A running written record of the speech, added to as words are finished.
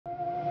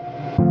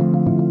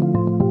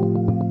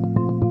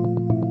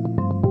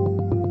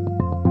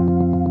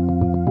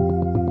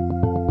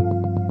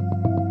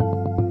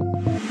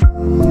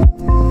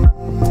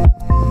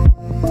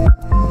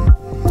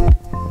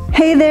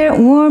Hey there,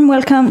 warm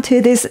welcome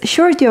to this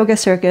short yoga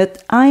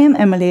circuit. I am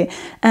Emily,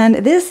 and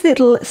this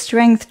little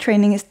strength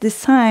training is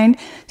designed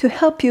to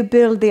help you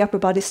build the upper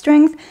body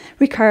strength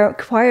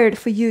required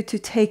for you to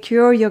take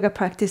your yoga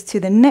practice to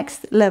the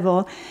next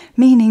level,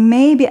 meaning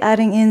maybe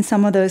adding in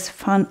some of those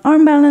fun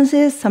arm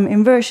balances, some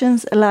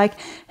inversions like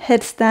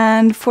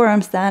headstand,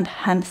 forearm stand,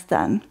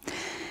 handstand.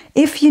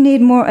 If you need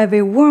more of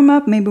a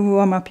warm-up, maybe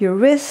warm up your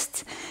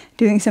wrists,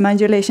 doing some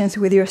undulations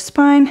with your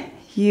spine,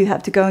 you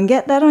have to go and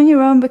get that on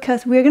your own,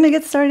 because we're going to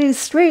get started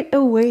straight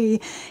away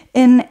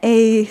in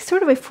a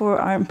sort of a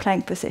forearm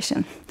plank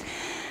position.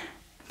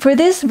 For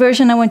this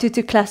version, I want you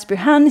to clasp your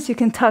hands. You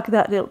can tuck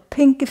that little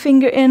pinky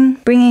finger in,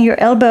 bringing your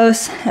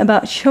elbows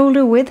about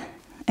shoulder width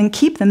and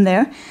keep them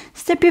there.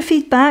 Step your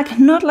feet back,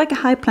 not like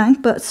a high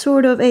plank, but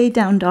sort of a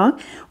down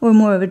dog or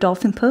more of a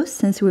dolphin pose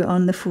since we're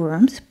on the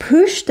forearms.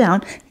 Push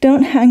down,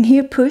 don't hang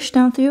here, push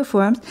down through your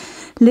forearms.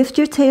 Lift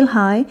your tail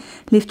high,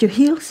 lift your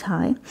heels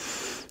high.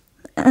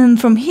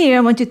 And from here,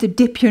 I want you to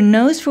dip your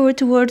nose forward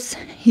towards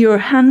your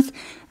hands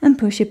and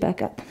push it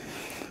back up.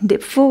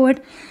 Dip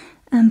forward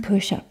and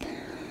push up.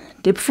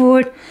 Dip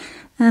forward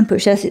and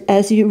push.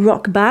 As you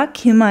rock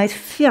back, you might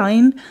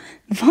find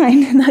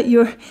that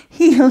your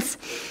heels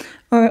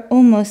are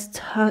almost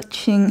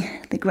touching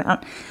the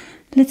ground.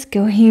 Let's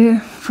go here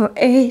for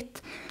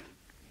 8,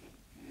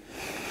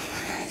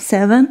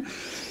 7,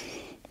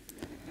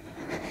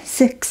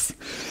 6,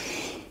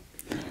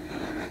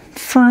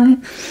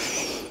 5,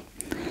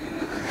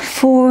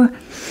 4,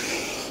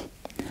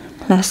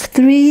 last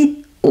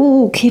 3.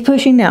 Oh, keep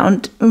pushing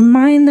down.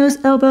 Mind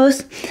those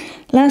elbows.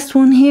 Last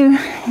one here.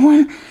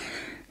 1.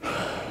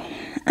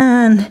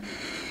 And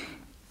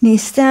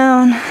knees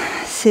down.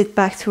 Sit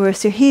back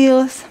towards your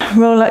heels.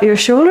 Roll out your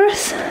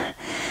shoulders.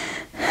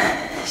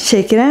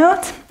 Shake it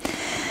out.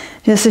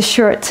 Just a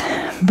short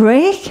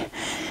break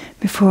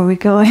before we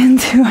go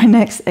into our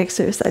next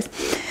exercise.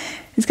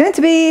 It's going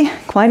to be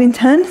quite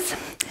intense.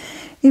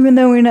 Even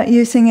though we're not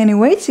using any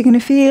weights, you're going to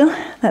feel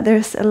that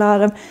there's a lot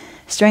of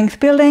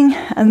strength building,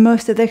 and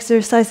most of the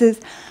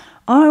exercises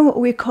are what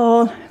we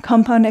call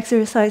compound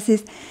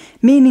exercises,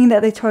 meaning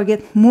that they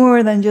target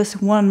more than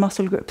just one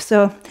muscle group.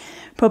 So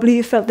probably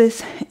you felt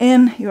this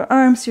in your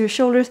arms, your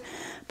shoulders,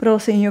 but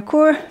also in your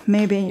core,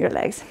 maybe in your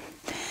legs.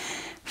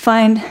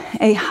 Find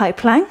a high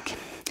plank.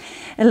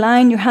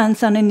 Align your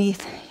hands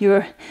underneath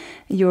your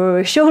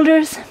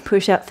shoulders,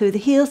 push out through the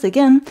heels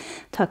again,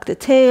 tuck the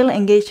tail,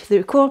 engage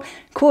through the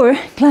core,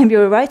 climb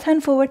your right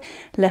hand forward,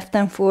 left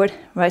hand forward,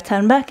 right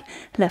hand back,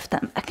 left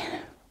hand back,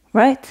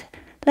 right,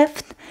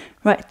 left,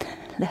 right,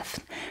 left,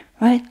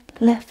 right,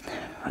 left,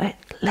 right,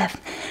 left.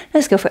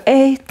 Let's go for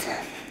 8,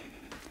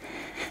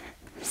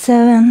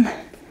 7,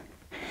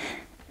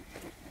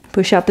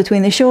 push up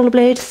between the shoulder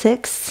blades,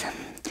 6,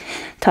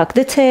 tuck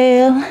the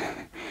tail,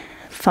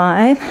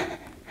 5,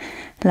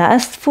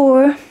 last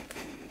 4.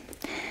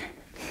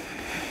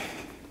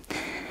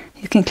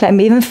 You can climb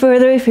even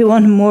further if you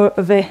want more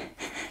of a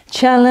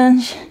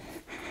challenge.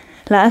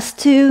 Last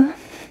 2.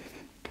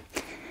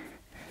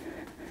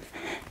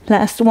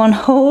 Last 1,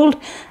 hold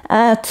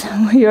at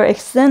your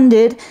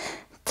extended.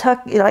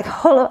 Tuck, like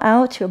hollow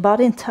out your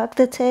body and tuck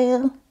the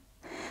tail.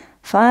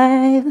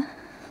 5,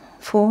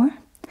 4,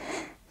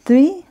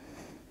 3,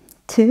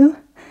 2,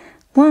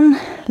 1.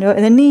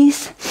 Lower the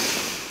knees.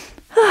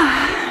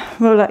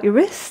 Roll out your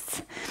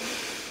wrists.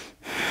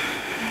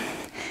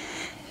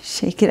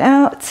 Shake it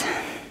out.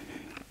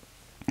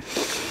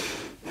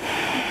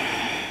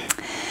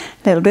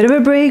 A little bit of a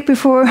break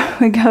before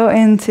we go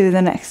into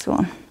the next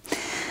one.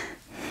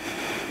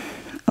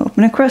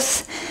 Open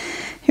across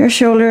your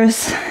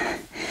shoulders.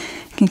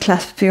 You can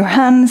clasp your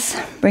hands,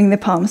 bring the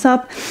palms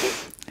up.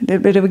 A little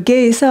bit of a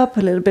gaze up,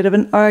 a little bit of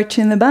an arch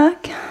in the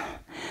back.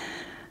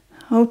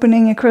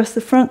 Opening across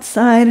the front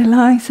side,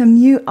 allowing some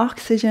new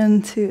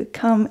oxygen to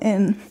come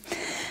in.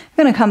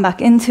 We're going to come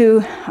back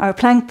into our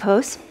plank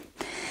pose.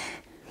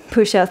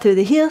 Push out through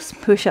the heels,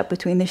 push up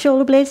between the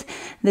shoulder blades.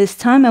 This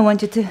time I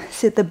want you to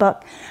sit the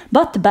butt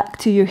back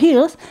to your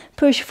heels,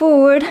 push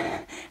forward,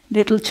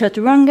 little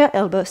chaturanga,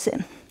 elbows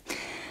in.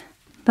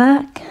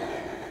 Back,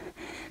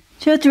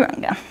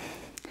 chaturanga.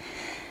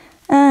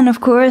 And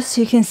of course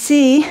you can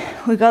see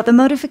we got the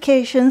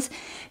modifications.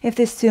 If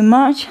this is too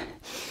much,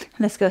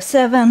 let's go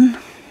 7.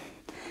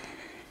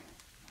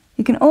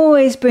 You can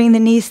always bring the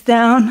knees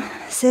down.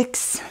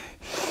 6,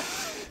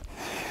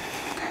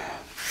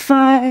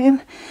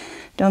 5.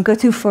 Don't go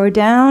too far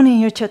down in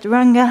your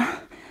chaturanga.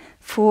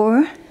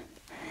 4.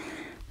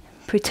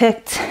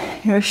 Protect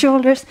your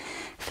shoulders.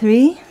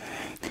 3.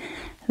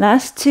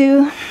 Last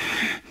 2.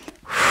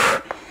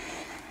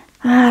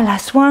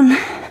 Last 1.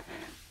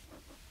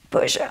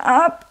 Push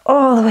up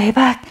all the way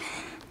back.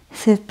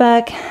 Sit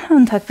back,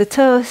 untuck the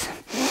toes.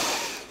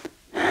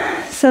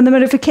 So the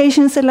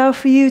modifications allow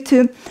for you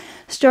to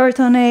start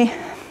on a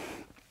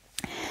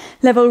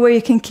level where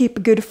you can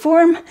keep good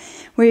form,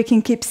 where you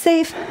can keep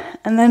safe,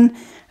 and then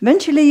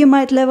eventually you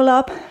might level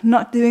up,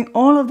 not doing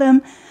all of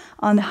them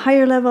on the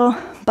higher level,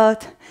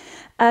 but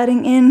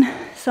adding in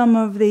some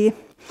of the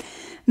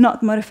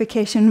not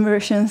modification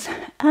versions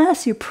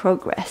as you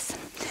progress.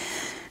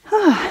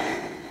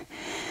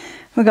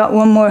 We got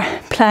one more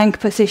plank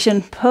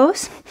position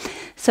pose.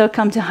 So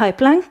come to high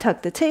plank,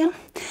 tuck the tail,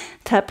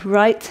 tap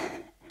right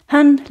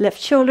hand,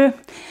 left shoulder,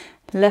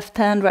 left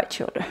hand, right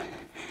shoulder.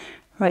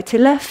 Right to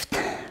left,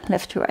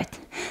 left to right.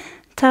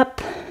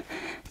 Tap,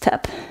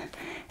 tap.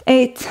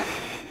 8,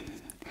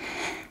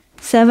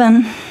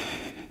 7,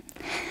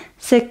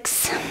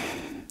 6,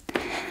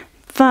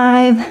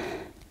 5,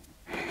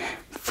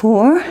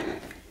 4,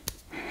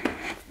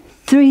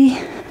 3,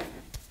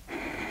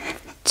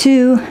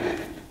 2,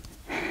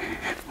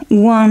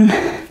 1.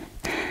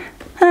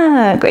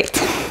 Great.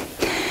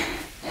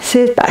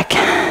 Sit back.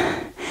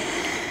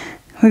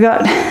 We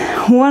got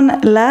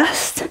one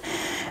last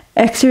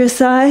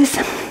exercise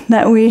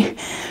that we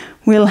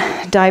will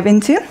dive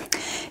into.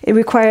 It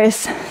requires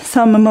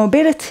some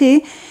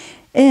mobility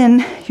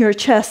in your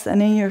chest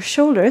and in your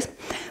shoulders.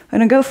 We're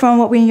going to go from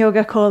what we in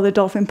yoga call the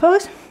dolphin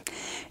pose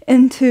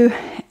into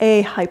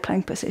a high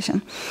plank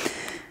position.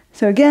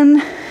 So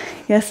again,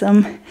 get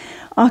some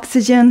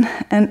oxygen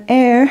and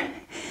air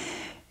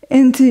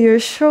into your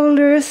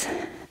shoulders.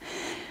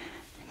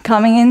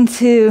 Coming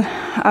into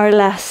our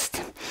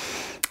last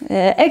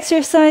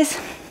exercise,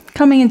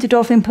 coming into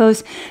dolphin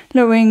pose,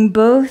 lowering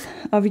both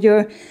of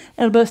your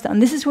elbows down.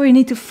 This is where you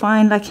need to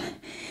find like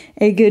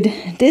a good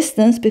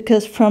distance,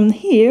 because from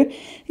here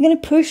you're going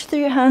to push through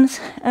your hands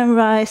and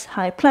rise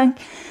high plank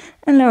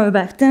and lower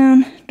back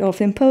down,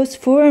 dolphin pose.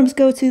 Forearms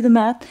go to the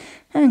mat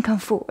and come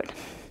forward.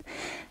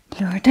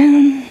 Lower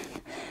down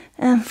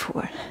and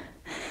forward.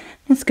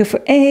 Let's go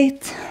for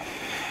 8,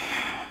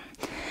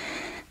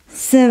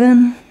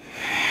 7,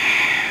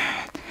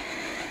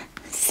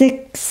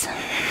 6,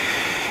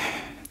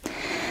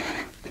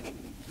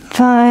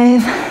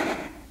 5.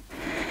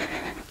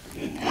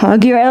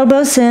 Hug your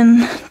elbows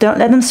in, don't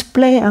let them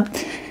splay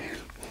out.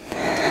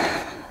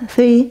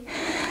 3,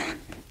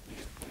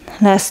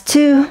 last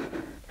 2,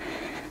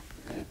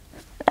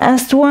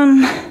 last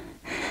 1.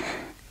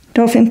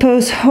 Dolphin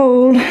pose,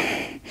 hold.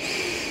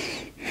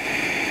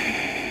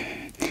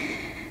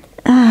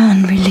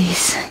 And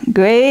release.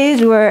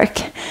 Great work.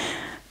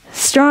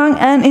 Strong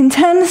and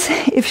intense.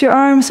 If your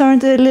arms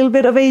aren't a little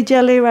bit of a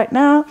jelly right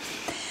now,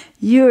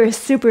 you're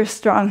super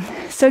strong.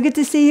 So good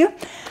to see you.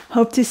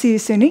 Hope to see you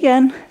soon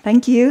again.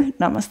 Thank you.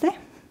 Namaste.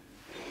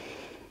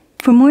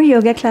 For more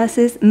yoga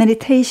classes,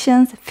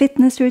 meditations,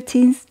 fitness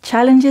routines,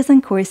 challenges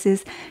and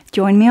courses,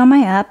 join me on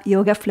my app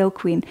Yoga Flow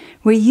Queen,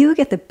 where you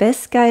get the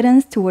best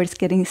guidance towards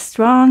getting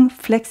strong,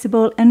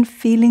 flexible and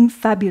feeling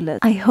fabulous.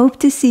 I hope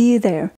to see you there.